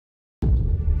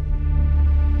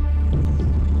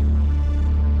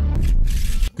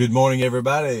Good morning,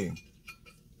 everybody.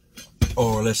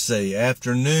 Or let's say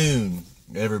afternoon,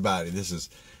 everybody. This is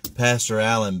Pastor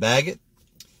Alan Baggett,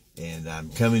 and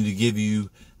I'm coming to give you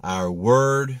our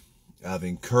word of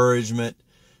encouragement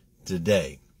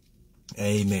today.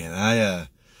 Amen.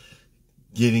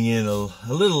 Getting in a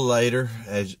little later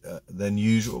than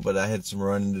usual, but I had some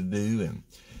running to do, and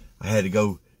I had to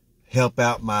go help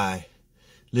out my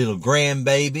little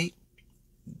grandbaby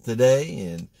today,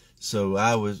 and so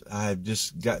I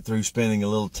just got through spending a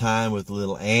little time with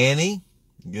little Annie.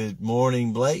 Good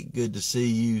morning, Blake. Good to see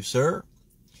you, sir.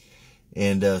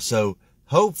 And so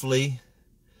hopefully,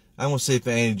 I'm going to see if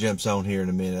Annie jumps on here in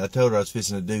a minute. I told her I was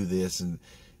fixing to do this, and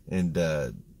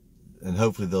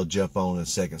hopefully they'll jump on in a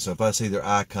second. So if I see their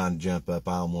icon jump up,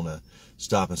 I'll want to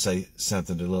stop and say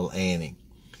something to little Annie.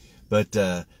 But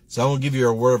so I'm going to give you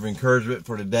a word of encouragement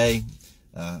for today.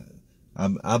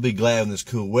 I'll be glad when this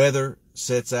cool weather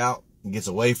sets out and gets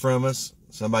away from us.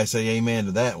 Somebody say amen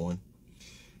to that one.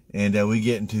 And we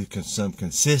get into some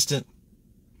consistent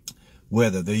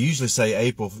weather. They usually say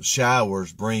April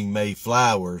showers bring May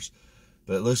flowers,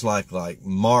 but it looks like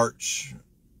March.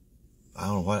 I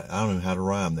don't know how to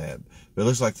rhyme that, but it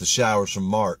looks like the showers from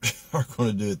March are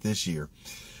going to do it this year.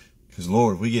 Because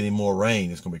Lord, if we get any more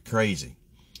rain, it's going to be crazy.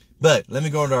 But let me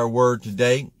go into our word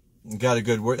today. Got a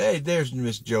good word. Hey, there's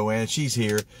Miss Joanne. She's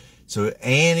here. So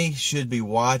Annie should be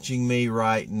watching me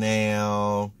right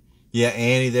now. Yeah,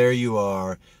 Annie, there you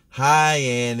are. Hi,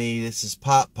 Annie. This is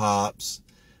Pop Pops.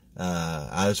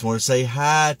 I just want to say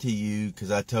hi to you because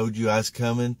I told you I was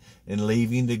coming and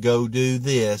leaving to go do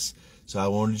this. So I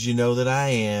wanted you to know that I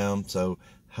am. So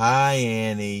hi,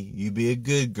 Annie. You be a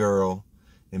good girl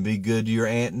and be good to your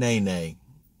Aunt Nene.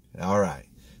 All right.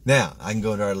 Now, I can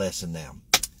go into our lesson now.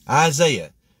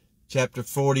 Isaiah chapter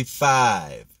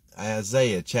 45.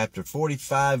 Isaiah chapter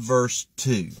 45 verse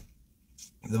 2.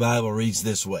 The Bible reads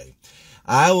this way.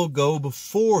 I will go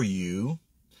before you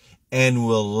and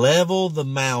will level the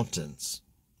mountains.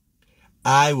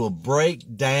 I will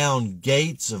break down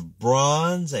gates of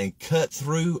bronze and cut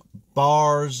through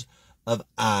bars of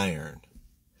iron.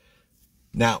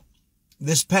 Now,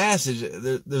 this passage,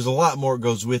 there's a lot more that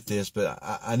goes with this, but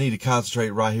I need to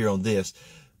concentrate right here on this.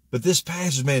 But this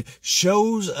passage, man,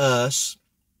 shows us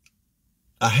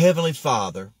a heavenly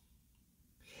Father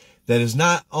that is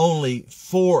not only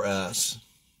for us,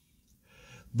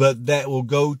 but that will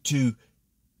go to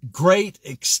great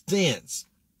extents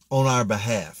on our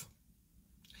behalf.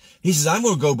 He says, I'm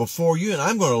going to go before you and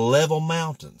I'm going to level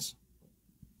mountains.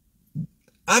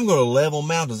 I'm going to level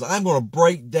mountains. I'm going to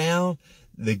break down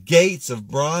the gates of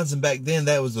bronze. And back then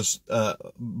that was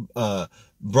the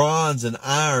bronze and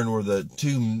iron were the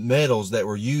two metals that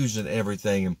were used in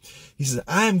everything. And he says,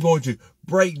 I'm going to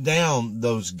break down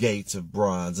those gates of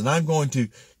bronze and I'm going to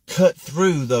cut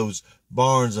through those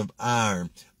bars of iron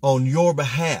on your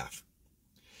behalf.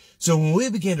 So when we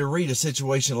begin to read a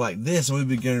situation like this, and we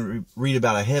begin to read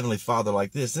about a heavenly Father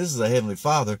like this is a heavenly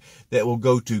Father that will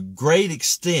go to great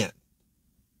extent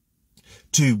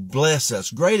to bless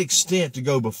us, great extent to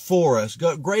go before us,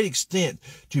 great extent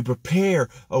to prepare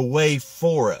a way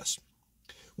for us.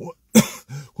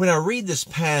 When I read this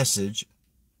passage,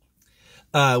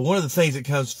 one of the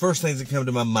things first things that come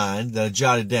to my mind that I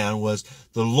jotted down was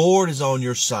the Lord is on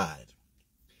your side.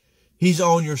 He's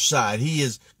on your side. He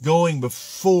is going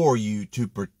before you to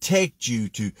protect you,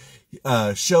 to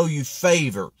show you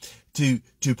favor, to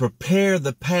prepare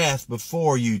the path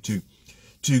before you, to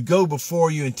go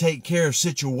before you and take care of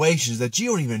situations that you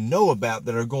don't even know about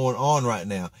that are going on right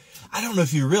now. I don't know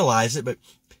if you realize it, but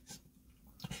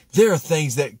there are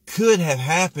things that could have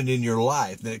happened in your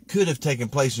life, that could have taken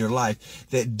place in your life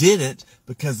that didn't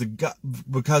because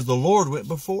the Lord went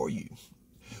before you.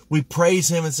 We praise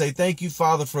him and say, thank you,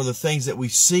 Father, for the things that we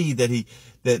see that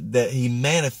he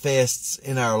manifests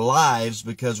in our lives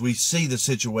because we see the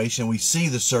situation, we see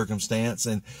the circumstance,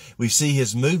 and we see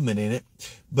his movement in it.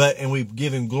 And we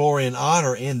give him glory and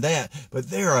honor in that. But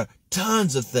there are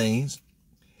tons of things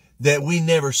that we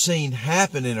never seen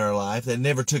happen in our life, that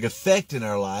never took effect in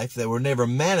our life, that were never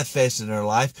manifested in our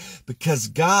life because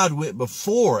God went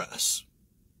before us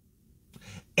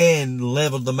and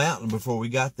leveled the mountain before we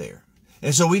got there.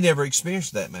 And so we never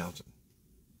experienced that mountain.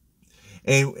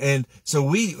 And so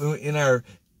we, in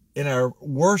our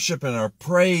worship and our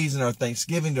praise and our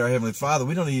thanksgiving to our Heavenly Father,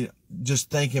 we don't need to just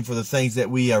thank him for the things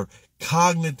that we are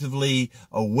cognitively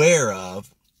aware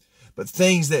of, but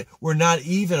things that we're not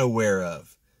even aware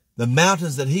of. The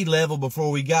mountains that he leveled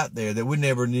before we got there that we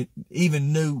never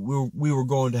even knew we were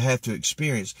going to have to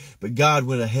experience. But God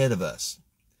went ahead of us.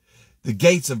 the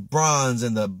gates of bronze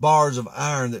and the bars of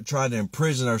iron that try to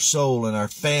imprison our soul and our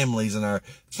families and our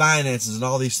finances and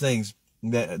all these things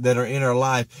that are in our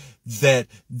life, that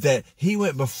he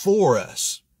went before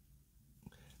us.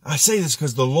 I say this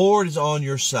because the Lord is on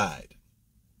your side.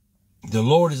 The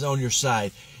Lord is on your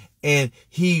side, and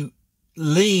he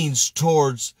leans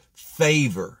towards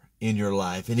favor in your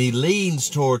life, and he leans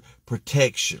toward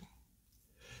protection.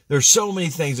 There's so many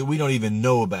things that we don't even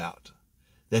know about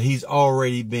that he's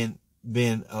already been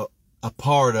a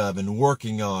part of and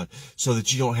working on, so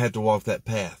that you don't have to walk that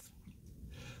path.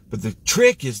 But the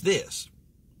trick is this,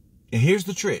 and here's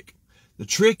the trick. The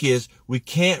trick is we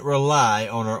can't rely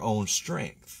on our own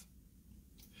strength.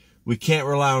 We can't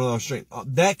rely on our own strength.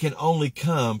 That can only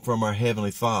come from our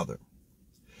Heavenly Father.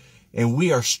 And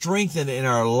we are strengthened in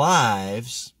our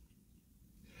lives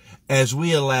as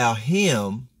we allow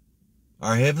him,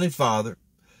 our Heavenly Father,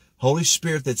 Holy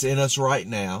Spirit that's in us right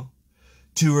now,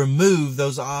 to remove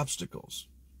those obstacles.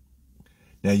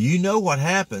 Now, you know what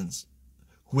happens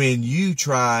when you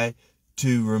try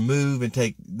to remove and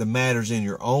take the matters in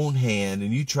your own hand,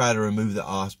 and you try to remove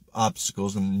the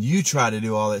obstacles, and you try to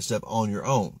do all that stuff on your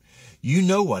own. You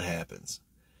know what happens.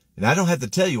 And I don't have to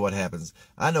tell you what happens.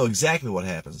 I know exactly what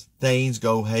happens. Things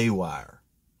go haywire.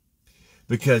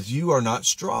 Because you are not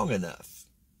strong enough.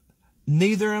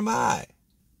 Neither am I.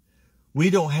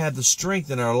 We don't have the strength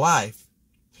in our life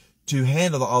to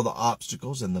handle all the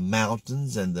obstacles and the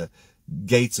mountains and the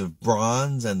gates of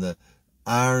bronze and the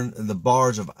iron, the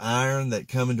bars of iron that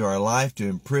come into our life to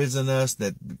imprison us,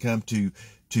 that come to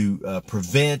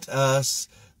prevent us,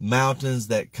 mountains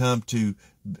that come to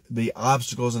be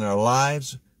obstacles in our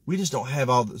lives. We just don't have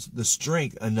all the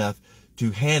strength enough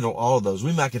to handle all of those.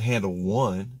 We might could handle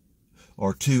one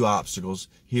or two obstacles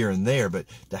here and there, but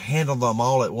to handle them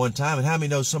all at one time. And how many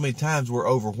know so many times we're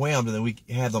overwhelmed and then we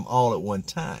have them all at one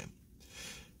time?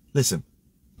 Listen,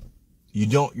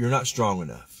 you're not strong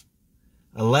enough.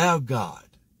 Allow God.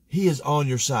 He is on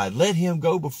your side. Let him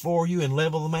go before you and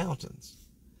level the mountains.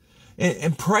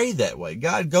 And pray that way.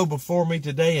 God, go before me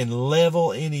today and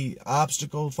level any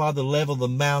obstacle. Father, level the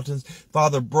mountains.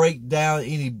 Father, break down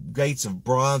any gates of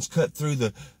bronze. Cut through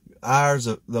the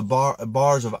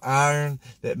bars of iron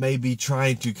that may be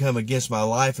trying to come against my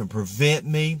life and prevent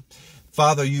me.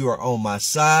 Father, you are on my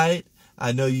side.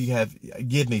 I know you have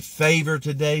give me favor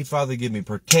today. Father, give me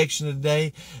protection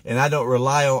today. And I don't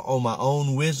rely on my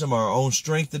own wisdom or own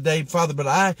strength today, Father, but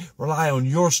I rely on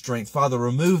your strength. Father,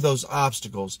 remove those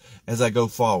obstacles as I go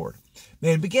forward.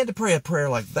 Man, begin to pray a prayer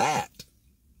like that.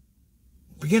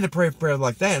 Begin to pray a prayer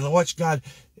like that and watch God,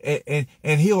 and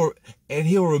he'll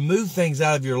remove things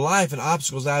out of your life and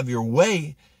obstacles out of your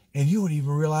way, and you won't even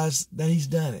realize that he's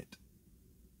done it.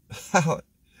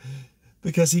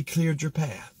 Because he cleared your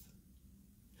path.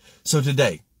 So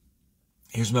today,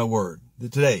 here's my word.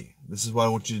 Today, this is what I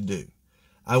want you to do.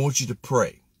 I want you to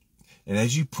pray. And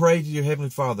as you pray to your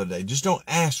Heavenly Father today, just don't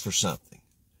ask for something.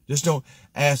 Just don't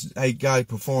ask, hey, God,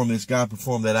 perform this, God,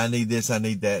 perform that. I need this, I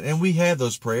need that. And we have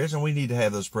those prayers, and we need to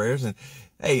have those prayers. And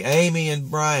hey, Amy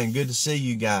and Brian, good to see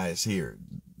you guys here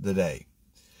today.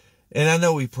 And I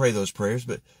know we pray those prayers,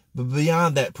 but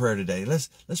beyond that prayer today, let's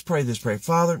pray this prayer.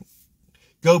 Father,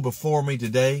 go before me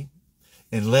today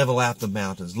and level out the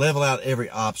mountains. Level out every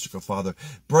obstacle, Father.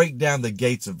 Break down the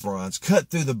gates of bronze. Cut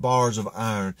through the bars of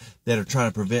iron that are trying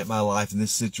to prevent my life in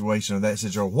this situation or that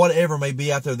situation, or whatever may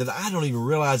be out there that I don't even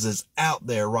realize is out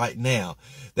there right now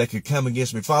that could come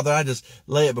against me. Father, I just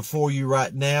lay it before you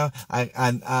right now. I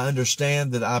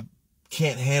understand that I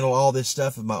can't handle all this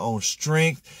stuff with my own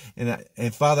strength.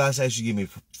 And Father, I ask you to give me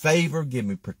favor, give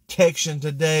me protection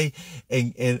today.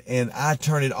 And I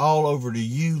turn it all over to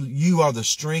you. You are the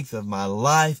strength of my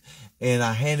life. And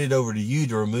I hand it over to you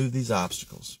to remove these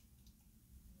obstacles.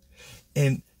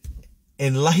 And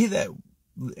lay that,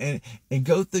 and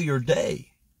go through your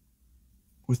day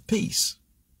with peace.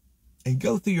 And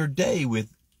go through your day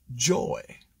with joy.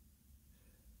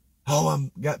 Oh,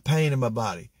 I've got pain in my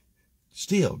body.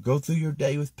 Still, go through your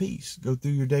day with peace. Go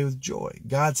through your day with joy.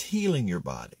 God's healing your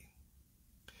body.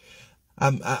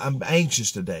 I'm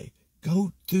anxious today.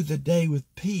 Go through the day with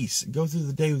peace. Go through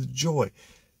the day with joy.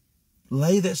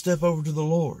 Lay that stuff over to the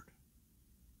Lord.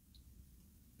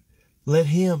 Let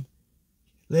him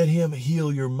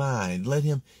heal your mind. Let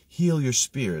him heal your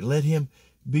spirit. Let him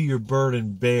be your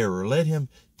burden bearer. Let him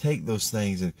take those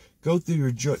things and go through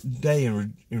your day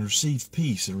and receive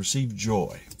peace and receive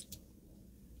joy.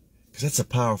 Because that's a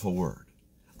powerful word.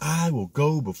 I will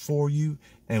go before you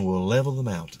and will level the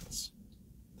mountains.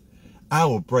 I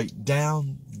will break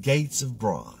down gates of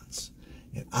bronze,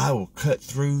 and I will cut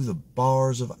through the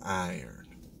bars of iron,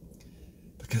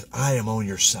 because I am on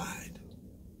your side.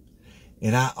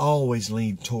 And I always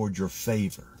lean toward your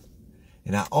favor.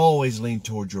 And I always lean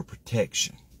toward your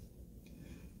protection.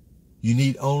 You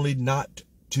need only not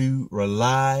to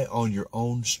rely on your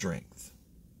own strength.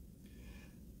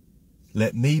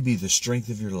 Let me be the strength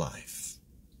of your life,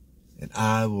 and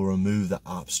I will remove the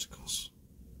obstacles.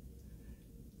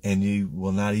 And you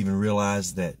will not even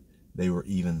realize that they were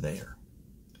even there.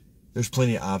 There's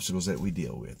plenty of obstacles that we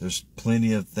deal with. There's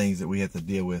plenty of things that we have to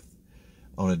deal with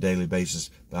on a daily basis.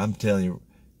 But I'm telling you,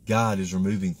 God is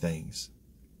removing things.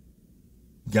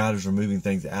 God is removing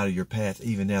things out of your path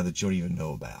even now that you don't even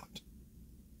know about.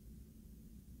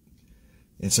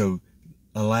 And so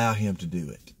allow him to do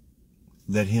it.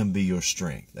 Let him be your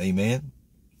strength. Amen.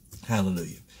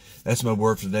 Hallelujah. That's my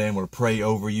word for today. I'm going to pray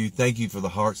over you. Thank you for the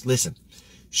hearts. Listen,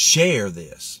 share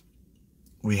this.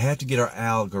 We have to get our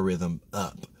algorithm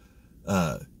up.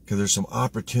 Because there's some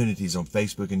opportunities on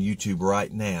Facebook and YouTube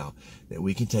right now that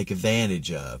we can take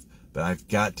advantage of. But I've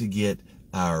got to get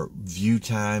our view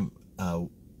time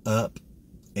up,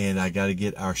 and I got to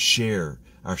get our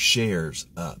shares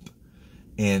up.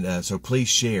 And so please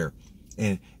share.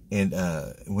 And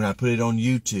when I put it on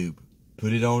YouTube,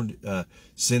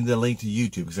 send the link to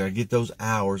YouTube, because I get those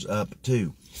hours up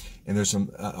too. And there's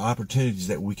some opportunities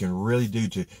that we can really do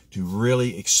to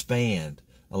really expand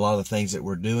a lot of the things that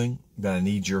we're doing, but I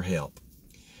need your help.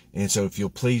 And so if you'll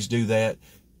please do that,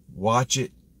 watch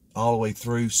it all the way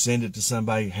through, send it to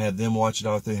somebody, have them watch it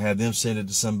all through, have them send it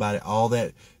to somebody. All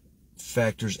that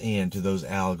factors into those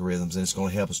algorithms, and it's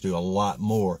going to help us do a lot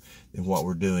more than what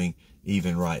we're doing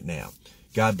even right now.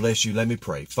 God bless you. Let me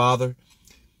pray. Father,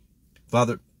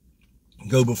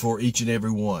 go before each and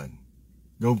every one.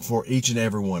 Go before each and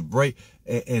every one. Break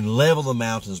and level the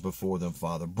mountains before them,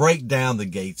 Father. Break down the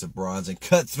gates of bronze and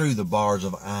cut through the bars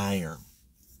of iron.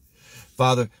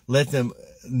 Father, let them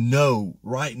know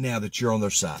right now that you're on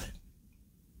their side.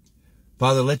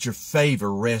 Father, let your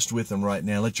favor rest with them right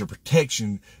now. Let your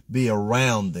protection be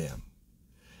around them.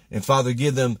 And Father,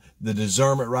 give them the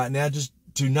discernment right now just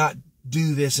to not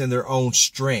do this in their own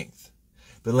strength,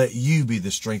 but let you be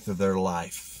the strength of their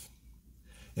life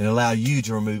and allow you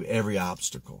to remove every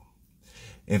obstacle.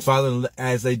 And Father,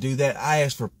 as they do that, I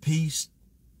ask for peace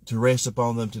to rest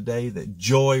upon them today, that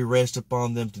joy rest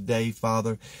upon them today,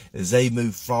 Father. As they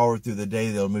move forward through the day,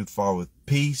 they'll move forward with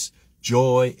peace,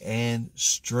 joy, and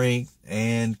strength,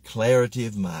 and clarity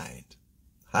of mind.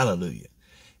 Hallelujah.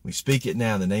 We speak it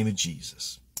now in the name of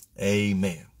Jesus.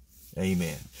 Amen.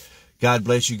 Amen. God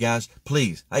bless you guys.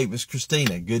 Please, hey, Miss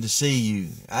Christina, good to see you.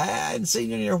 I hadn't seen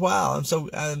you in a while.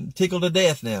 I'm tickled to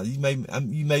death now. You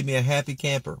made me a happy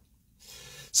camper.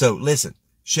 So listen,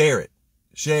 share it.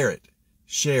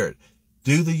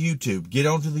 Do the YouTube. Get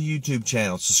onto the YouTube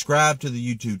channel. Subscribe to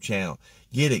the YouTube channel.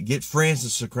 Get friends to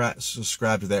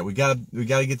subscribe to that. We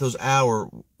gotta get those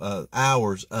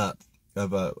hours up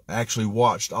of actually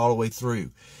watched all the way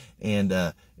through, and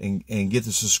get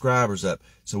the subscribers up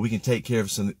so we can take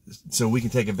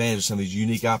advantage of some of these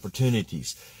unique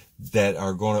opportunities that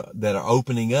are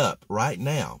opening up right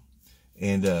now.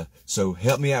 And so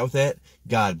help me out with that.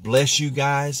 God bless you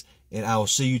guys, and I will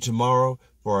see you tomorrow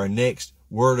for our next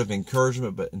word of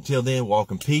encouragement. But until then, walk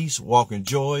in peace, walk in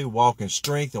joy, walk in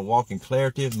strength, and walk in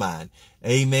clarity of mind.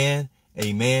 Amen,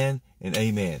 amen, and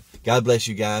amen. God bless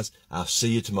you guys. I'll see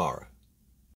you tomorrow.